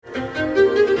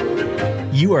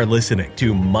You are listening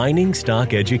to Mining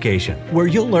Stock Education, where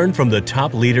you'll learn from the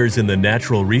top leaders in the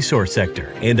natural resource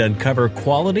sector and uncover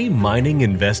quality mining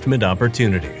investment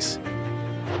opportunities.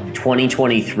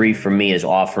 2023 for me is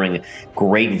offering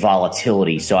great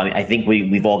volatility. So I think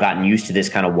we've all gotten used to this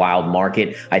kind of wild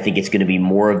market. I think it's going to be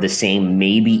more of the same,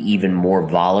 maybe even more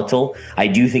volatile. I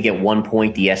do think at one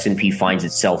point the S&P finds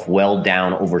itself well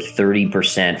down over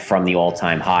 30% from the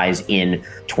all-time highs in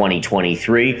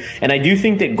 2023. And I do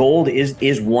think that gold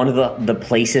is one of the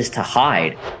places to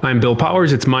hide. I'm Bill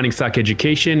Powers. It's Mining Stock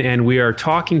Education, and we are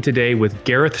talking today with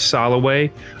Gareth Soloway,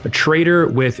 a trader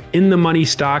with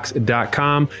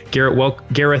InTheMoneyStocks.com.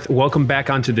 Gareth, welcome back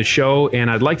onto the show, and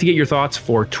I'd like to get your thoughts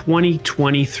for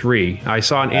 2023. I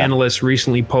saw an analyst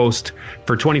recently post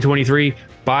for 2023,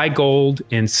 buy gold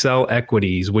and sell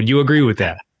equities. Would you agree with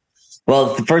that?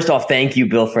 Well, first off, thank you,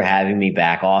 Bill, for having me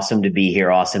back. Awesome to be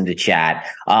here. Awesome to chat.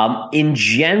 In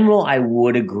general, I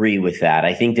would agree with that.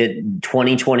 I think that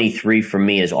 2023 for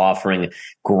me is offering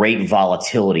great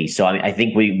volatility. So I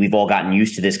think we've all gotten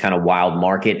used to this kind of wild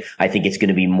market. I think it's going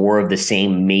to be more of the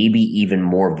same, maybe even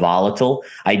more volatile.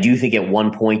 I do think at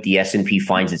one point the S&P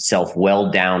finds itself well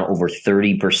down over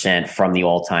 30% from the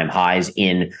all-time highs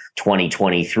in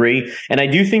 2023. And I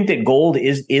do think that gold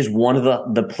is one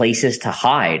of the places to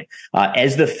hide.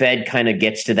 As the Fed kind of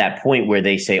gets to that point where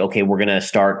they say, okay, we're going to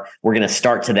start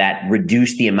to that,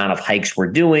 reduce the amount of hikes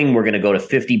we're doing. We're going to go to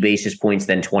 50 basis points,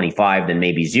 then 25, then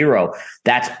maybe 0.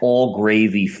 That's all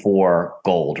gravy for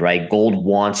gold, right? Gold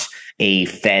wants a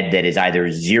Fed that is either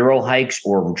 0 hikes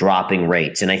or dropping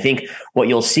rates. And I think what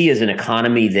you'll see is an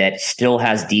economy that still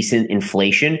has decent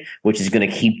inflation, which is going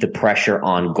to keep the pressure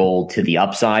on gold to the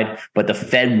upside. But the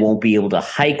Fed won't be able to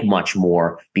hike much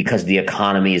more because the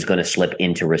economy is going to slip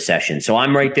into recession. So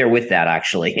I'm right there with that,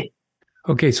 actually.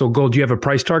 Okay, so gold, do you have a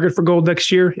price target for gold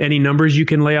next year? Any numbers you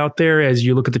can lay out there as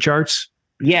you look at the charts?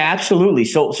 Yeah, absolutely.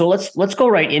 So let's go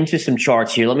right into some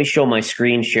charts here. Let me share my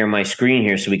screen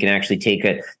here so we can actually take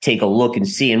a look and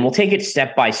see, and we'll take it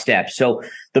step by step. So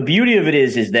the beauty of it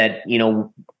is that,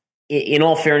 in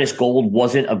all fairness, gold it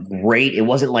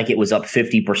wasn't like it was up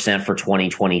 50% for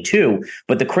 2022.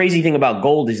 But the crazy thing about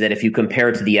gold is that if you compare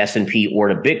it to the S&P or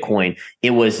to Bitcoin,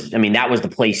 that was the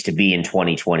place to be in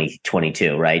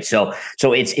 2022, right? So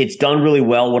it's done really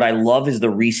well. What I love is the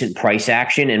recent price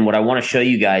action. And what I want to show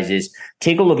you guys is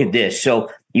take a look at this. So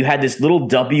you had this little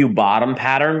W bottom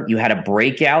pattern. You had a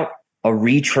breakout, a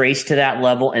retrace to that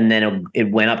level, and then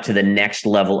it went up to the next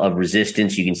level of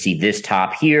resistance. You can see this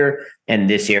top here and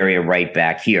this area right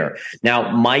back here.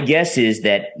 Now, my guess is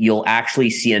that you'll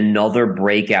actually see another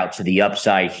breakout to the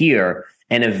upside here,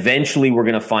 and eventually we're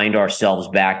going to find ourselves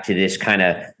back to this kind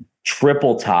of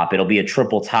triple top. It'll be a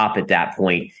triple top at that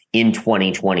point in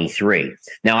 2023.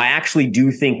 Now, I actually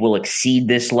do think we'll exceed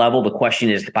this level. The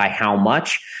question is by how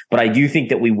much, but I do think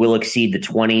that we will exceed the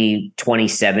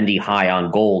 2070 high on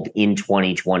gold in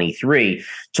 2023.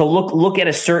 So look at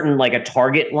a certain, like a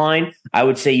target line. I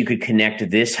would say you could connect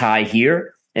this high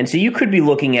here. And so you could be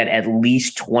looking at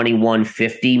least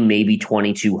 2150, maybe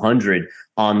 2200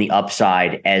 on the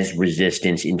upside as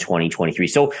resistance in 2023.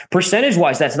 So percentage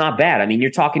wise, that's not bad. I mean, you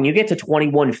get to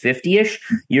 2150-ish,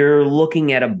 you're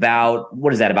looking at about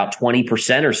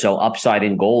 20% or so upside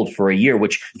in gold for a year,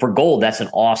 which for gold, that's an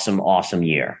awesome, awesome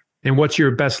year. And what's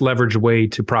your best leverage way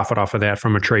to profit off of that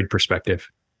from a trade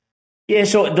perspective? Yeah,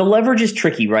 so the leverage is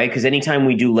tricky, right? Because anytime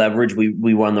we do leverage,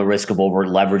 we run the risk of over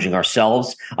leveraging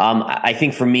ourselves. I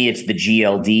think for me, it's the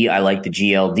GLD. I like the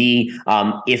GLD.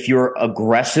 If you're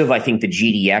aggressive, I think the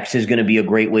GDX is going to be a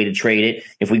great way to trade it.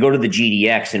 If we go to the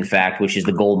GDX, in fact, which is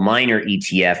the gold miner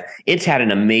ETF, it's had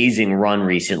an amazing run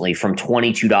recently from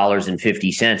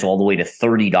 $22.50 all the way to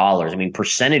 $30. I mean,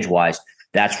 percentage wise,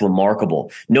 that's remarkable.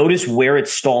 Notice where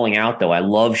it's stalling out, though. I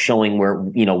love showing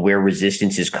where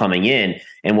resistance is coming in.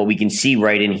 And what we can see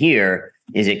right in here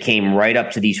is it came right up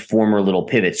to these former little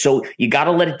pivots. So you got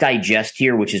to let it digest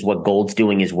here, which is what gold's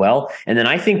doing as well. And then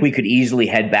I think we could easily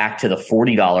head back to the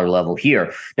 $40 level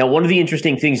here. Now, one of the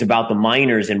interesting things about the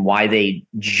miners and why they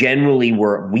generally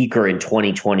were weaker in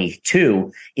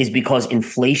 2022 is because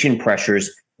inflation pressures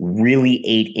really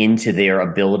ate into their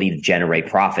ability to generate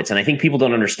profits. And I think people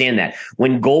don't understand that.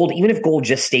 When gold, even if gold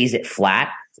just stays at flat,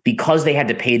 because they had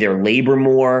to pay their labor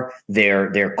more,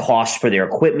 their costs for their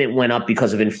equipment went up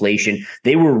because of inflation,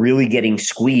 they were really getting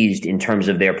squeezed in terms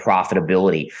of their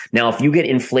profitability. Now, if you get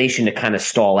inflation to kind of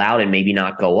stall out and maybe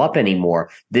not go up anymore,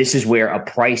 this is where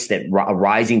a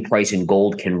rising price in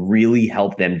gold can really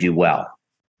help them do well.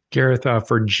 Gareth,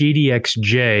 for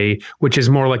GDXJ, which is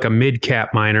more like a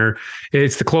mid-cap miner,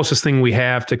 it's the closest thing we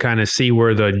have to kind of see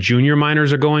where the junior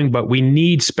miners are going, but we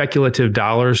need speculative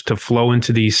dollars to flow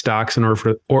into these stocks in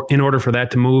order for that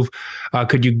to move.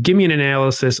 Could you give me an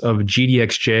analysis of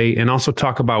GDXJ and also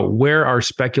talk about where our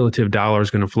speculative dollars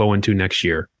going to flow into next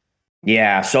year?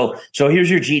 Yeah. So here's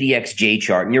your GDXJ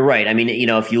chart. And you're right. I mean,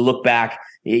 if you look back,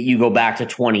 you go back to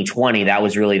 2020, that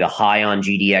was really the high on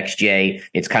GDXJ.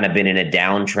 It's kind of been in a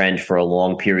downtrend for a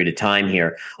long period of time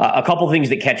here. A couple things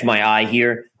that catch my eye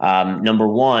here. Number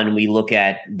one, we look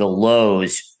at the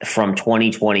lows from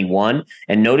 2021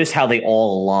 and notice how they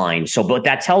all align. So what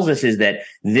that tells us is that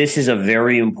this is a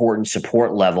very important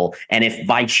support level. And if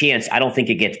by chance, I don't think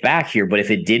it gets back here, but if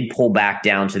it did pull back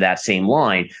down to that same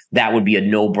line, that would be a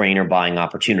no-brainer buying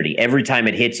opportunity. Every time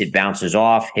it hits, it bounces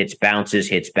off, hits,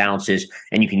 bounces,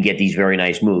 and you can get these very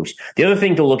nice moves. The other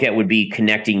thing to look at would be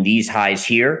connecting these highs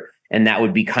here, and that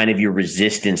would be kind of your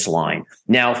resistance line.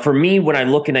 Now, for me, when I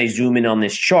look and I zoom in on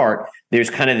this chart, there's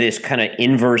kind of this kind of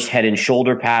inverse head and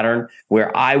shoulder pattern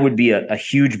where I would be a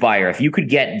huge buyer. If you could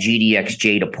get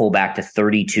GDXJ to pull back to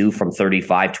 32 from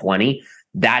 35.20,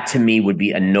 that to me would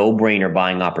be a no-brainer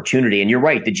buying opportunity. And you're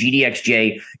right, the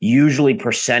GDXJ usually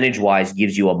percentage-wise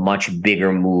gives you a much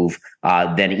bigger move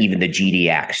than even the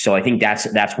GDX. So I think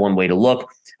that's one way to look.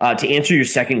 To answer your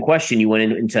second question, you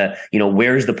went into,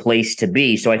 where's the place to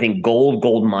be? So I think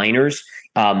gold miners,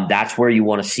 that's where you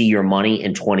want to see your money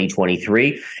in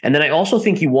 2023. And then I also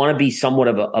think you want to be somewhat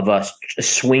of a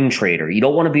swing trader. You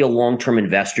don't want to be a long-term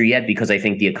investor yet because I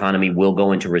think the economy will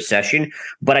go into recession.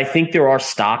 But I think there are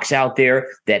stocks out there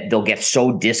that they'll get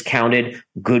so discounted,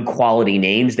 good quality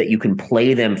names that you can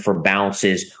play them for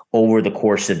bounces over the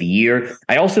course of the year.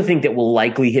 I also think that we'll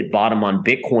likely hit bottom on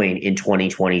Bitcoin in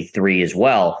 2023 as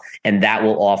well. And that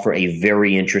will offer a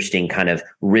very interesting kind of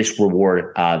risk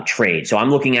reward trade. So I'm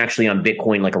looking actually on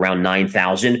Bitcoin like around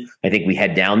 9,000. I think we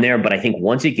head down there, but I think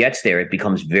once it gets there, it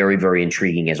becomes very, very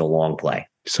intriguing as a long play.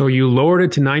 So you lowered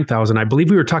it to 9,000. I believe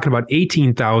we were talking about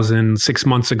 18,000 6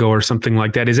 months ago or something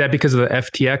like that. Is that because of the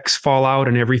FTX fallout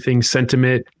and everything,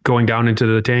 sentiment going down into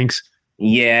the tanks?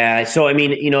 Yeah. So, I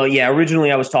mean,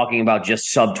 originally I was talking about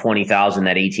just sub 20,000,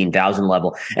 that 18,000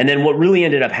 level. And then what really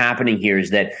ended up happening here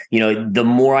is that, the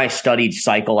more I studied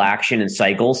cycle action and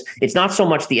cycles, it's not so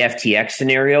much the FTX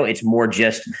scenario. It's more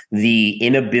just the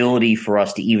inability for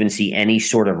us to even see any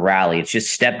sort of rally. It's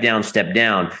just step down, step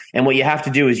down. And what you have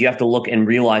to do is you have to look and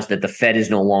realize that the Fed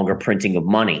is no longer printing of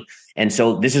money. And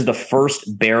so this is the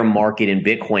first bear market in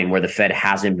Bitcoin where the Fed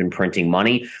hasn't been printing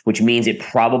money, which means it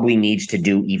probably needs to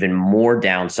do even more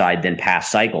downside than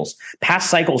past cycles. Past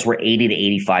cycles were 80 to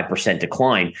 85%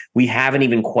 decline. We haven't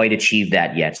even quite achieved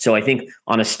that yet. So I think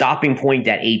on a stopping point,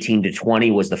 that 18 to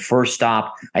 20 was the first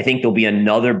stop. I think there'll be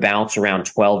another bounce around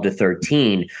 12 to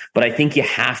 13. But I think you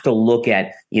have to look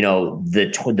at,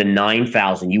 the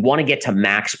 9,000. You want to get to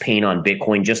max pain on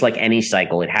Bitcoin, just like any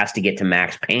cycle. It has to get to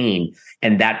max pain.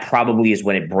 And that probably is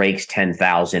when it breaks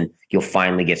 10,000, you'll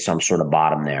finally get some sort of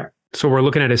bottom there. So we're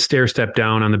looking at a stair step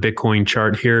down on the Bitcoin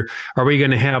chart here. Are we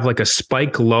going to have like a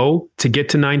spike low to get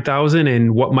to 9,000?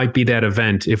 And what might be that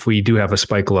event if we do have a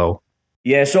spike low?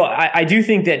 Yeah, so I do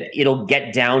think that it'll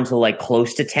get down to like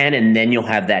close to 10, and then you'll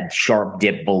have that sharp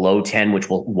dip below 10, which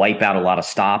will wipe out a lot of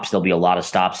stops. There'll be a lot of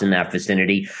stops in that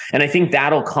vicinity. And I think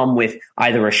that'll come with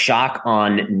either a shock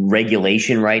on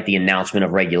regulation, right? The announcement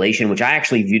of regulation, which I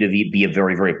actually view to be a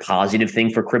very, very positive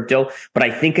thing for crypto. But I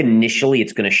think initially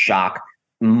it's going to shock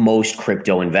most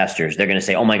crypto investors. They're going to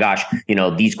say, oh my gosh,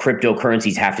 these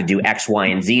cryptocurrencies have to do X, Y,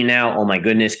 and Z now. Oh my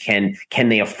goodness, can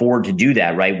they afford to do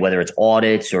that, right? Whether it's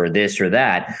audits or this or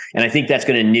that. And I think that's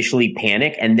going to initially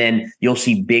panic, and then you'll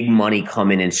see big money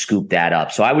come in and scoop that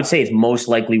up. So I would say it's most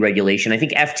likely regulation. I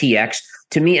think FTX,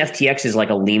 to me, FTX is like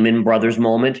a Lehman Brothers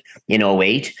moment in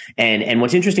 2008. And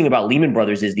what's interesting about Lehman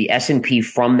Brothers is the S&P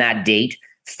from that date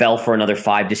fell for another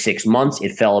 5 to 6 months.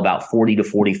 It fell about 40 to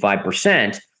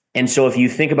 45%. And so if you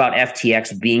think about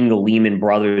FTX being the Lehman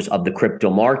Brothers of the crypto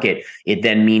market, it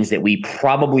then means that we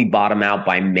probably bottom out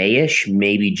by Mayish,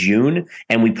 maybe June.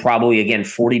 And we probably, again,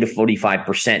 40 to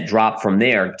 45% drop from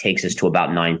there takes us to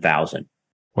about 9,000.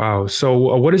 Wow.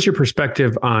 So what is your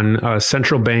perspective on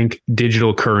central bank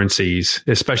digital currencies,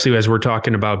 especially as we're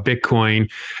talking about Bitcoin?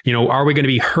 Are we going to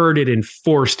be herded and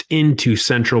forced into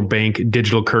central bank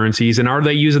digital currencies? And are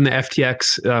they using the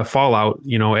FTX fallout,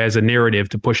 as a narrative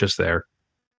to push us there?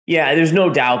 Yeah, there's no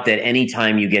doubt that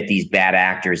anytime you get these bad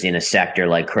actors in a sector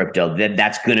like crypto,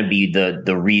 that's going to be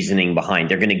the reasoning behind.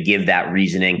 They're going to give that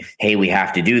reasoning. Hey, we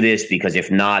have to do this because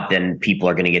if not, then people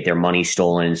are going to get their money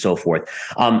stolen and so forth.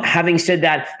 Having said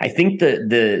that, I think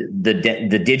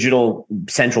the digital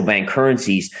central bank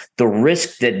currencies, the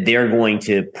risk that they're going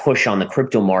to push on the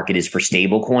crypto market is for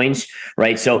stable coins,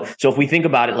 right? So if we think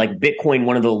about it, like Bitcoin,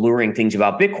 one of the alluring things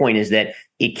about Bitcoin is that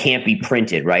it can't be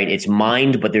printed, right? It's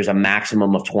mined, but there's a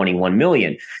maximum of 21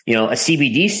 million. A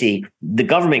CBDC, the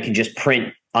government can just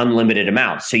print unlimited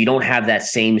amounts. So you don't have that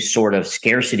same sort of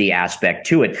scarcity aspect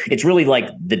to it. It's really like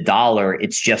the dollar.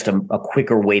 It's just a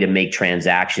quicker way to make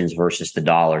transactions versus the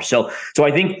dollar. So I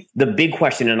think the big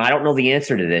question, and I don't know the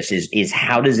answer to this, is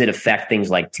how does it affect things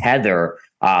like Tether?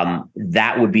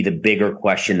 That would be the bigger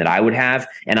question that I would have.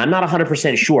 And I'm not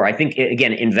 100% sure. I think,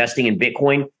 again, investing in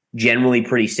Bitcoin, generally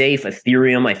pretty safe.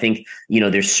 Ethereum, I think,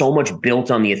 there's so much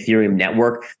built on the Ethereum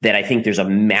network that I think there's a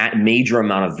major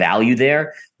amount of value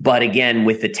there. But again,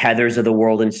 with the Tethers of the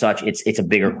world and such, it's a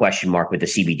bigger question mark with the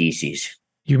CBDCs.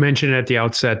 You mentioned at the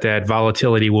outset that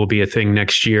volatility will be a thing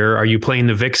next year. Are you playing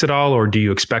the VIX at all, or do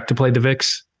you expect to play the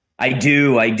VIX? I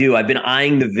do. I've been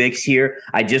eyeing the VIX here.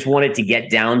 I just want it to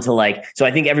get down to so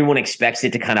I think everyone expects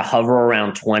it to kind of hover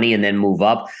around 20 and then move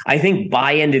up. I think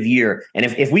by end of year, and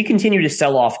if we continue to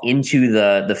sell off into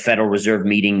the Federal Reserve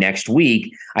meeting next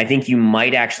week, I think you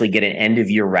might actually get an end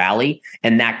of year rally,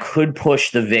 and that could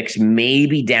push the VIX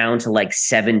maybe down to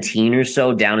 17 or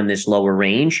so, down in this lower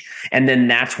range. And then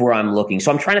that's where I'm looking.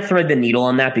 So I'm trying to thread the needle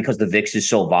on that because the VIX is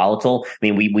so volatile. I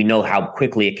mean, we know how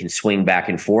quickly it can swing back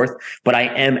and forth, but I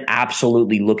am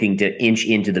absolutely looking to inch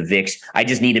into the VIX. I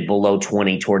just need it below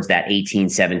 20 towards that 18,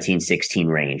 17, 16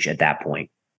 range at that point.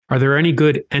 Are there any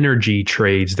good energy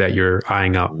trades that you're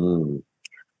eyeing up?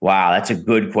 Wow, that's a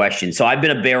good question. So I've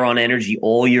been a bear on energy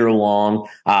all year long.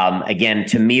 Again,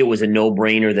 to me, it was a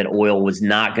no-brainer that oil was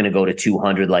not going to go to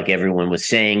 200 like everyone was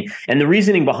saying. And the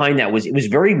reasoning behind that was it was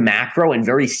very macro and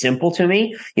very simple to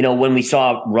me. When we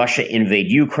saw Russia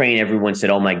invade Ukraine, everyone said,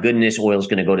 oh my goodness, oil's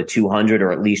going to go to 200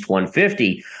 or at least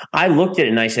 150. I looked at it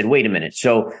and I said, wait a minute.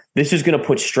 So this is going to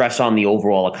put stress on the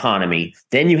overall economy.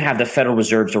 Then you have the Federal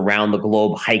Reserves around the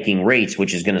globe hiking rates,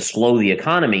 which is going to slow the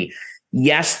economy.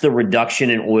 Yes, the reduction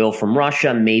in oil from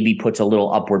Russia maybe puts a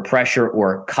little upward pressure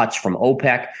or cuts from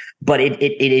OPEC, but it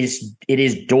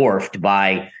is dwarfed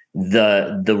by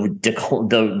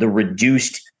the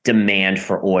reduced demand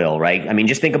for oil, right? I mean,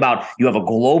 just think about, you have a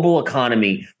global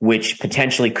economy which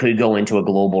potentially could go into a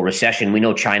global recession. We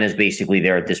know China's basically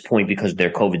there at this point because of their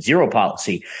COVID zero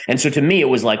policy. And so to me, it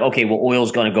was like, okay, well,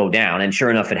 oil's going to go down. And sure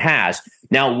enough, it has.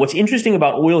 Now, what's interesting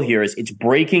about oil here is it's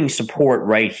breaking support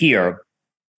right here.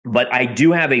 But I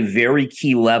do have a very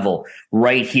key level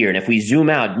right here. And if we zoom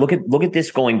out, look at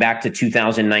this going back to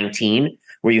 2019,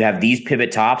 where you have these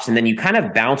pivot tops and then you kind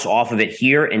of bounce off of it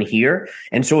here and here.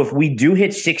 And so if we do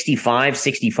hit 65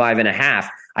 and a half,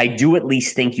 I do at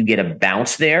least think you get a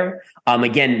bounce there.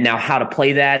 Again, now how to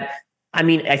play that? I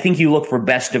mean, I think you look for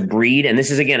best of breed, and this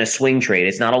is, again, a swing trade.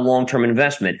 It's not a long-term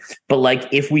investment.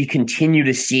 But if we continue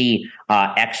to see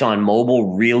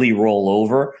ExxonMobil really roll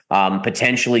over,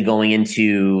 potentially going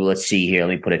into, let's see here,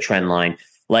 let me put a trend line.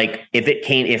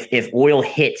 If oil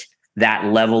hit that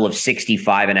level of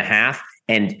 65 and a half,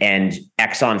 and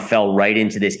Exxon fell right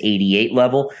into this 88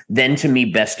 level, then to me,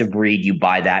 best of breed, you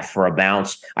buy that for a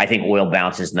bounce. I think oil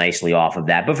bounces nicely off of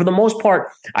that. But for the most part,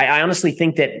 I honestly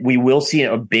think that we will see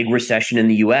a big recession in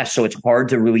the US. So it's hard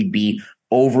to really be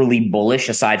overly bullish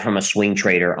aside from a swing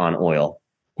trader on oil.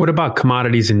 What about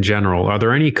commodities in general? Are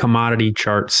there any commodity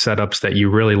chart setups that you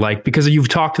really like? Because you've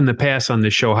talked in the past on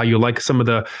this show how you like some of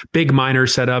the big miner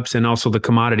setups and also the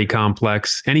commodity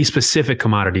complex. Any specific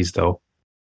commodities, though?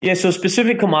 Yeah, so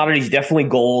specific commodities, definitely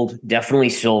gold, definitely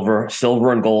silver.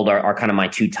 Silver and gold are kind of my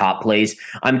two top plays.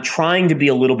 I'm trying to be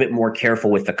a little bit more careful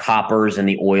with the coppers and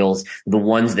the oils, the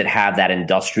ones that have that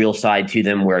industrial side to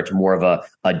them where it's more of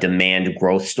a demand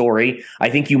growth story.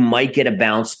 I think you might get a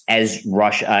bounce as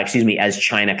as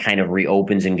China kind of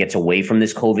reopens and gets away from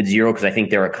this COVID zero, because I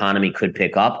think their economy could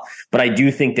pick up. But I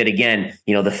do think that, again,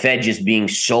 the Fed just being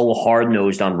so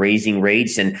hard-nosed on raising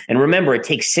rates. And remember, it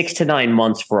takes 6 to 9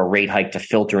 months for a rate hike to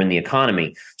filter in the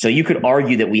economy. So you could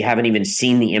argue that we haven't even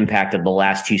seen the impact of the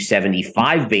last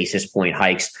 275 basis point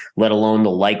hikes, let alone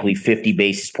the likely 50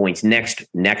 basis points next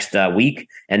week,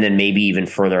 and then maybe even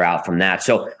further out from that.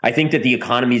 So I think that the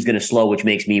economy is going to slow, which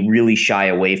makes me really shy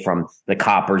away from the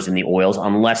coppers and the oils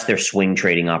unless they're swing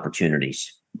trading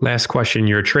opportunities. Last question.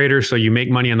 You're a trader, so you make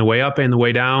money on the way up and the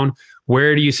way down.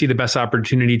 Where do you see the best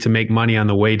opportunity to make money on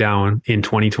the way down in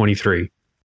 2023?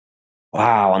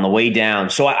 Wow, on the way down.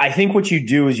 So I think what you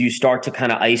do is you start to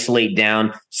kind of isolate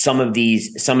down some of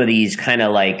these kind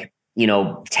of like,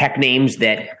 tech names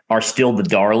that are still the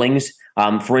darlings.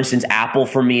 For instance, Apple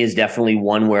for me is definitely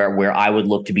one where I would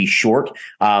look to be short.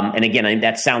 And again,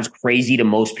 that sounds crazy to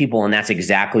most people, and that's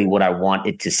exactly what I want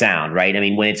it to sound, right? I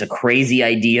mean, when it's a crazy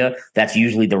idea, that's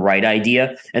usually the right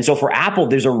idea. And so for Apple,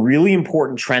 there's a really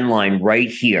important trend line right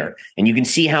here. And you can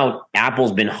see how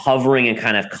Apple's been hovering and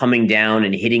kind of coming down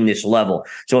and hitting this level.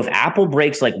 So if Apple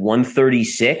breaks like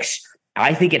 136,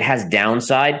 I think it has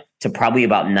downside to probably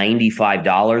about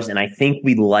 $95. And I think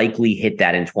we likely hit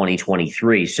that in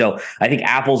 2023. So I think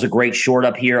Apple's a great short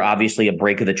up here. Obviously, a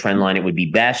break of the trend line, it would be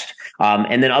best.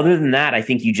 And then other than that, I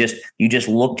think you just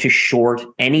look to short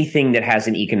anything that has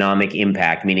an economic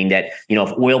impact, meaning that,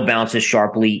 if oil bounces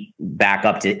sharply back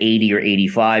up to 80 or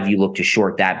 85, you look to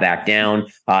short that back down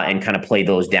and kind of play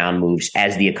those down moves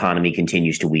as the economy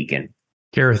continues to weaken.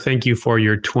 Gareth, thank you for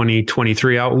your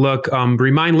 2023 outlook.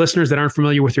 Remind listeners that aren't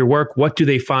familiar with your work, what do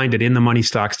they find at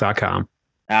InTheMoneyStocks.com?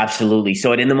 Absolutely.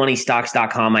 So at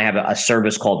InTheMoneyStocks.com, I have a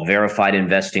service called Verified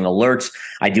Investing Alerts.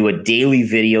 I do a daily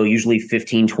video, usually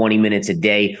 15, 20 minutes a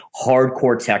day,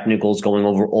 hardcore technicals going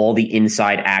over all the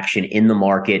inside action in the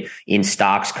market, in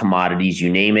stocks, commodities, you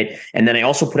name it. And then I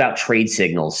also put out trade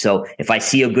signals. So if I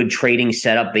see a good trading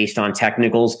setup based on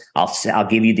technicals, I'll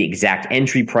give you the exact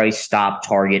entry price, stop,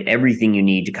 target, everything you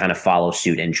need to kind of follow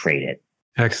suit and trade it.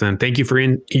 Excellent. Thank you for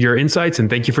your insights, and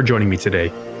thank you for joining me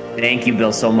today. Thank you,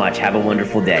 Bill, so much. Have a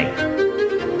wonderful day.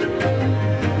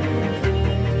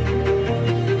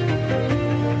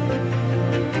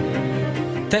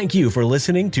 Thank you for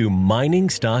listening to Mining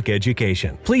Stock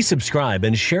Education. Please subscribe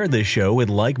and share this show with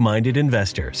like-minded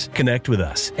investors. Connect with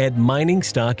us at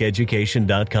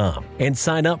miningstockeducation.com and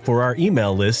sign up for our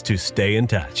email list to stay in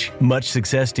touch. Much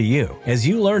success to you as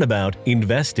you learn about,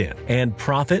 invest in, and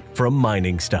profit from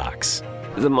mining stocks.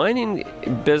 The mining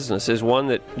business is one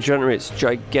that generates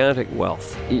gigantic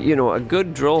wealth. A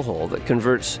good drill hole that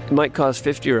converts might cost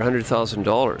 $50,000 or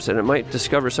 $100,000, and it might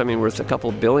discover something worth a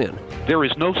couple billion. There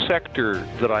is no sector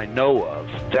that I know of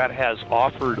that has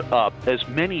offered up as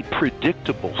many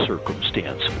predictable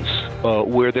circumstances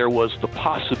where there was the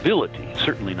possibility,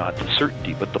 certainly not the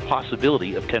certainty, but the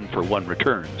possibility of 10-for-1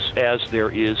 returns, as there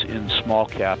is in small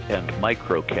cap and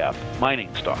micro cap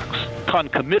mining stocks.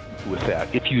 Concomitant with that,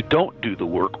 if you don't do the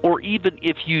work, or even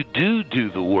if you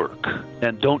do the work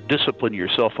and don't discipline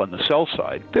yourself on the sell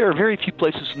side, there are very few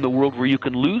places in the world where you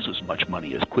can lose as much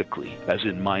money as quickly as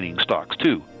in mining stocks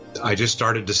too. I just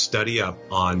started to study up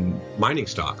on mining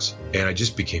stocks, and I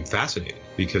just became fascinated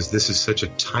because this is such a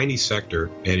tiny sector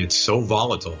and it's so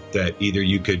volatile that either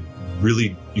you could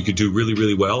do really,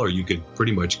 really well, or you could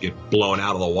pretty much get blown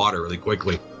out of the water really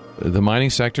quickly. The mining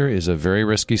sector is a very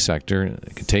risky sector.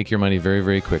 It can take your money very,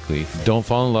 very quickly. Don't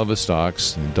fall in love with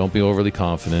stocks. Don't be overly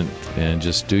confident, and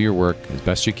just do your work as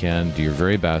best you can. Do your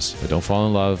very best, but don't fall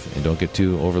in love and don't get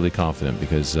too overly confident,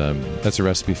 because that's a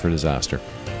recipe for disaster.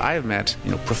 I have met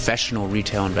professional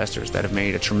retail investors that have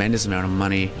made a tremendous amount of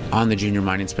money on the junior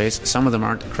mining space. Some of them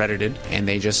aren't accredited, and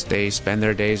they spend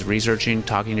their days researching,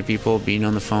 talking to people, being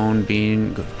on the phone,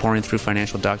 pouring through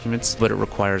financial documents, but it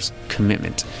requires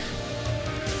commitment.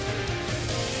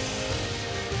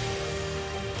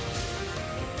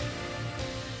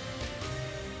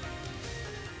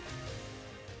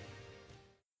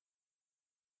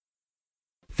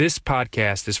 This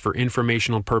podcast is for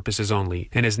informational purposes only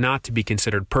and is not to be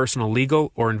considered personal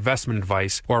legal or investment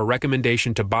advice or a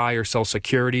recommendation to buy or sell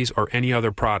securities or any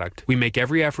other product. We make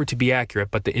every effort to be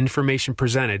accurate, but the information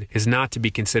presented is not to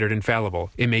be considered infallible.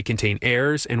 It may contain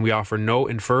errors, and we offer no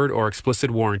inferred or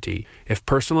explicit warranty. If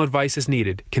personal advice is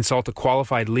needed, consult a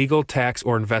qualified legal, tax,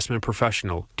 or investment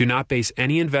professional. Do not base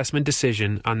any investment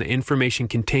decision on the information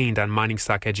contained on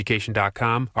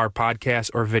miningstockeducation.com, our podcasts,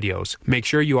 or videos. Make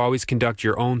sure you always conduct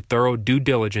your own thorough due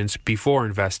diligence before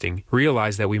investing.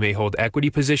 Realize that we may hold equity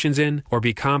positions in or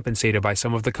be compensated by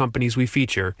some of the companies we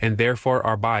feature, and therefore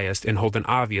are biased and hold an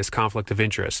obvious conflict of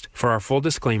interest. For our full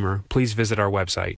disclaimer, please visit our website.